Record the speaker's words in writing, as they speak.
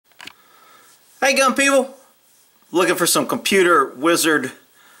Hey gun people, looking for some computer wizard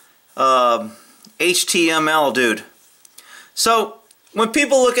HTML dude. So when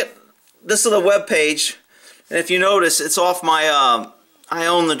people look at this is the web page, and if you notice it's off my I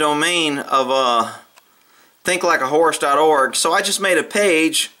own the domain of thinklikeahorse.org, so I just made a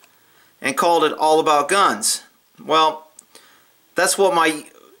page and called it All About Guns. Well, that's what my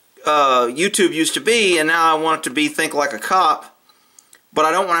YouTube used to be, and now I want it to be Think Like a Cop. But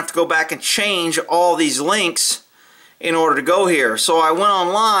I don't want to have to go back and change all these links in order to go here. So I went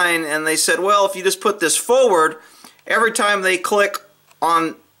online and they said, well, if you just put this forward, every time they click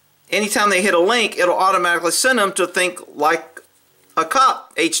on, anytime they hit a link, it'll automatically send them to Think Like a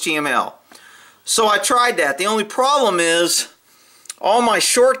Cop HTML. So I tried that. The only problem is all my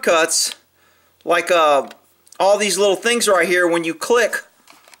shortcuts, like all these little things right here, when you click,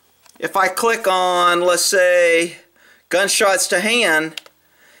 if I click on, let's say, gunshots to hand,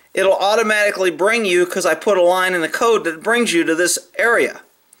 it'll automatically bring you, because I put a line in the code that brings you to this area.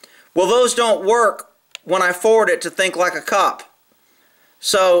 Well, those don't work when I forward it to Think Like a Cop.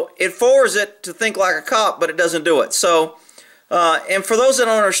 So it forwards it to Think Like a Cop, but it doesn't do it. So, and for those that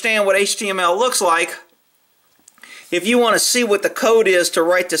don't understand what HTML looks like, if you want to see what the code is to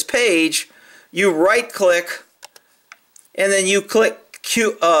write this page, you right click and then you click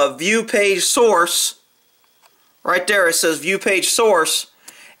View Page Source. Right there it says View Page Source,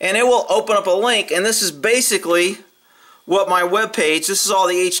 and it will open up a link, and this is basically what my web page, this is all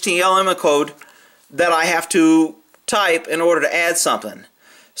the HTML code that I have to type in order to add something.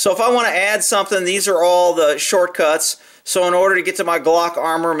 So if I want to add something, these are all the shortcuts. So in order to get to my Glock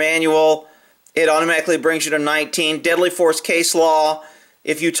Armor manual, it automatically brings you to 19. Deadly Force Case Law,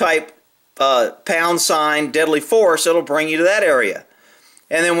 if you type # Deadly Force, it'll bring you to that area.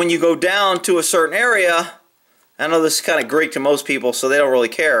 And then when you go down to a certain area, I know this is kind of Greek to most people, so they don't really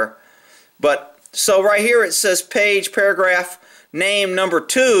care. But so right here it says page, paragraph, name, number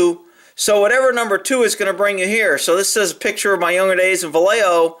 2. So whatever number 2 is going to bring you here. So this says a picture of my younger days in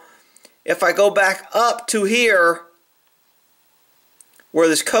Vallejo. If I go back up to here, where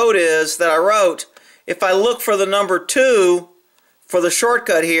this code is that I wrote, if I look for the number 2 for the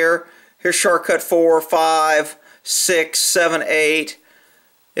shortcut here, here's shortcut 4, 5, 6, 7, 8.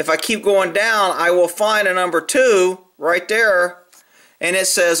 If I keep going down, I will find a number 2 right there, and it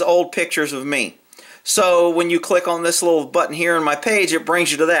says old pictures of me. So when you click on this little button here on my page, it brings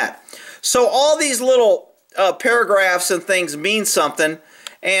you to that. So all these little paragraphs and things mean something,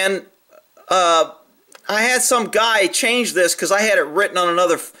 and I had some guy change this because I had it written on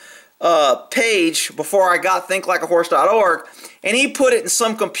another page before I got thinklikeahorse.org, and he put it in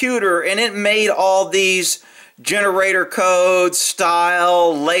some computer, and it made all these generator codes,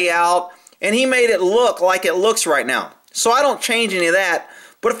 style, layout, and he made it look like it looks right now. So I don't change any of that,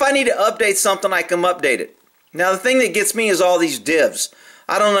 but if I need to update something, I can update it. Now the thing that gets me is all these divs.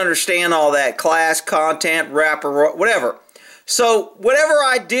 I don't understand all that, class, content, wrapper, whatever. So whatever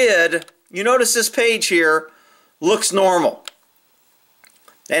I did, you notice this page here looks normal.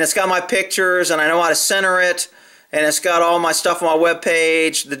 And it's got my pictures, and I know how to center it. And it's got all my stuff on my web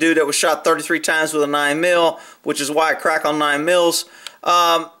page. The dude that was shot 33 times with a 9mm, which is why I crack on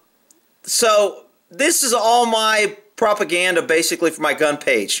 9mm. So this is all my propaganda basically for my gun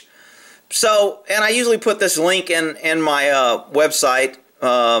page. So, and I usually put this link in my website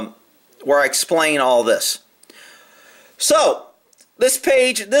where I explain all this. So this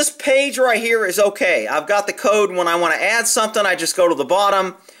page right here is okay. I've got the code. When I want to add something, I just go to the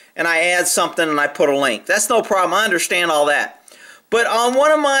bottom and I add something and I put a link. That's no problem. I understand all that. But on one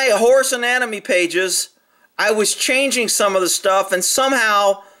of my horse anatomy pages, I was changing some of the stuff, and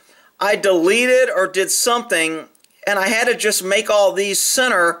somehow I deleted or did something, and I had to just make all these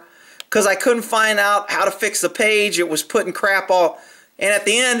center because I couldn't find out how to fix the page. It was putting crap all, and at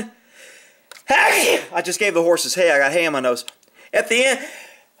the end, I just gave the horses hay. I got hay on my nose. At the end,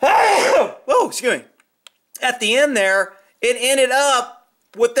 oh, excuse me. At the end there, it ended up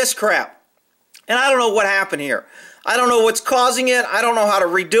with this crap. And I don't know what happened here. I don't know what's causing it. I don't know how to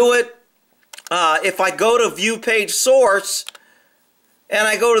redo it. If I go to View Page Source and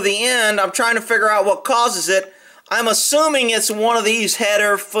I go to the end, I'm trying to figure out what causes it. I'm assuming it's one of these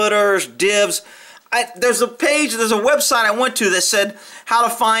header, footers, divs. There's a page, there's a website I went to that said how to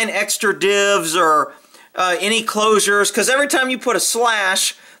find extra divs or any closures, because every time you put a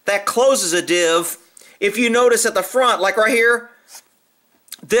slash, that closes a div. If you notice at the front, like right here,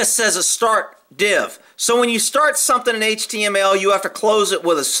 this says a start div. So when you start something in HTML, you have to close it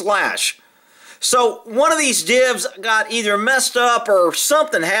with a slash. So one of these divs got either messed up or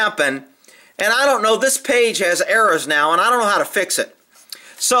something happened, and I don't know, this page has errors now, and I don't know how to fix it.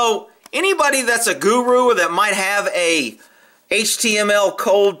 So anybody that's a guru or that might have a HTML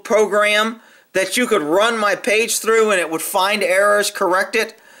code program that you could run my page through and it would find errors, correct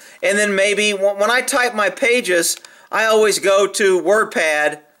it, and then maybe when I type my pages, I always go to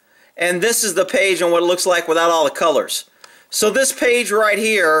WordPad, and this is the page and what it looks like without all the colors. So this page right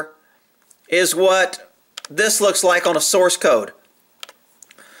here is what this looks like on a source code.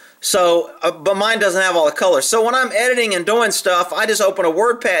 So, but mine doesn't have all the colors. So when I'm editing and doing stuff, I just open a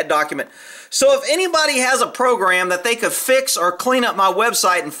WordPad document. So if anybody has a program that they could fix or clean up my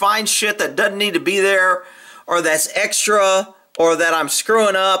website and find shit that doesn't need to be there, or that's extra, or that I'm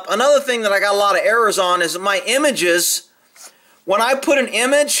screwing up. Another thing that I got a lot of errors on is my images. When I put an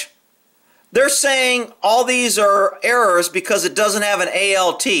image, they're saying all these are errors because it doesn't have an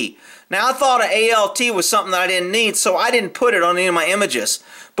ALT. Now I thought an ALT was something that I didn't need, so I didn't put it on any of my images.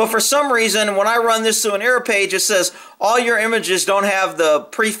 But for some reason, when I run this through an error page, it says all your images don't have the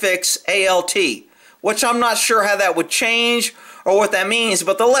prefix ALT, which I'm not sure how that would change or what that means,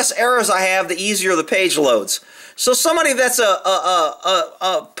 but the less errors I have, the easier the page loads. So somebody that's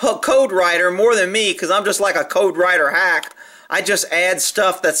a code writer more than me, because I'm just like a code writer hack, I just add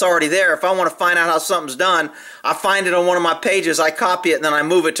stuff that's already there. If I want to find out how something's done, I find it on one of my pages, I copy it, and then I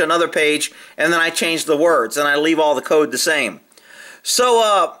move it to another page, and then I change the words, and I leave all the code the same.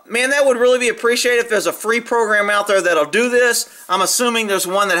 So, man, that would really be appreciated if there's a free program out there that'll do this. I'm assuming there's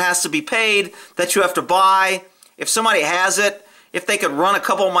one that has to be paid, that you have to buy. If somebody has it, if they could run a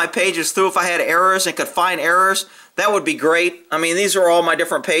couple of my pages through if I had errors and could find errors, that would be great. I mean, these are all my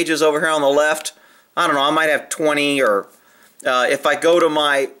different pages over here on the left. I don't know, I might have 20, or if I go to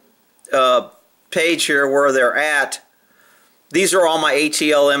my page here where they're at, these are all my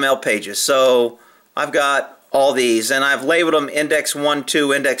HTML pages. So I've got all these, and I've labeled them index 1,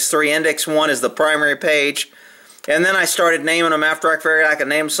 2, index 3. Index 1 is the primary page, and then I started naming them after I figured I could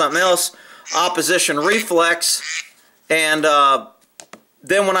name something else. Opposition reflex, and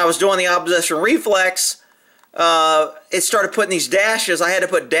then when I was doing the opposition reflex, it started putting these dashes. I had to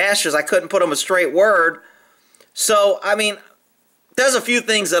put dashes. I couldn't put them a straight word. So, I mean, there's a few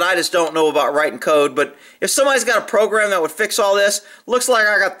things that I just don't know about writing code, but if somebody's got a program that would fix all this, looks like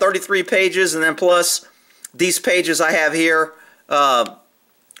I got 33 pages, and then plus these pages I have here are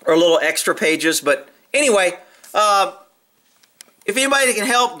little extra pages. But anyway, if anybody can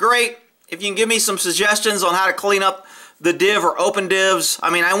help, great. If you can give me some suggestions on how to clean up the div or open divs. I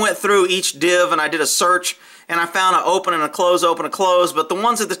mean, I went through each div and I did a search, and I found an open and a close, open and close. But the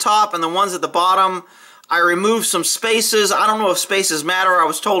ones at the top and the ones at the bottom, I removed some spaces. I don't know if spaces matter. I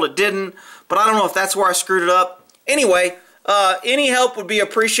was told it didn't, but I don't know if that's where I screwed it up. Anyway, any help would be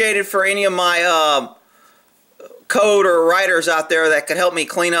appreciated for any of my code or writers out there that could help me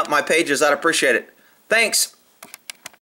clean up my pages. I'd appreciate it. Thanks.